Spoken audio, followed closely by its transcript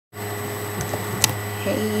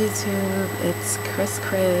Hey YouTube, it's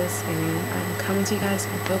chryschrys and I'm coming to you guys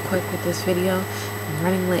real quick with this video. I'm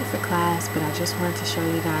running late for class, but I just wanted to show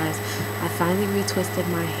you guys I finally retwisted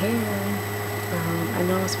my hair. I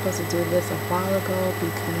know I was supposed to do this a while ago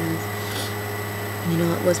because, you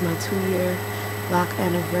know, it was my 2-year lock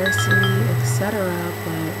anniversary, etc.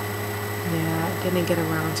 But yeah, I didn't get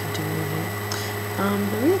around to doing it.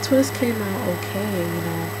 The retwist came out okay, you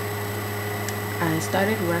know. I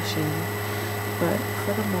started rushing, but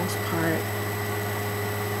for the most part,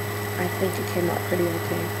 I think it came out pretty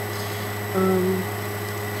okay.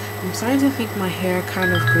 I'm starting to think my hair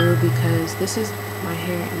kind of grew because this is my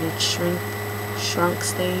hair in its shrunk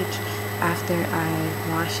stage after I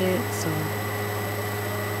wash it. So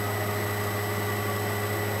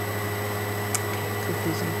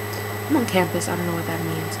confusing. I'm on campus. I don't know what that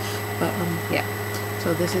means, but yeah.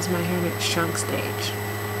 So this is my hair in its shrunk stage.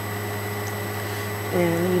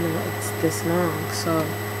 And you know, it's this long, so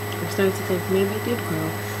I'm starting to think maybe it did grow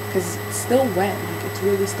because it's still wet, like it's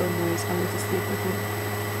really still moist. I went to sleep with it.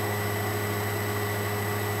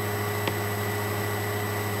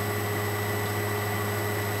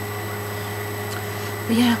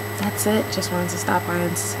 But yeah, that's it. Just wanted to stop by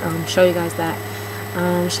and show you guys that.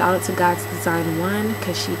 Shout out to God's Design 1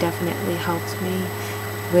 because she definitely helped me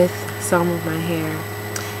with some of my hair,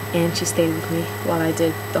 and she stayed with me while I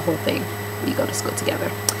did the whole thing. We go to school together.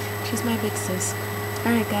 She's my big sis.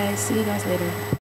 Alright guys, see you guys later.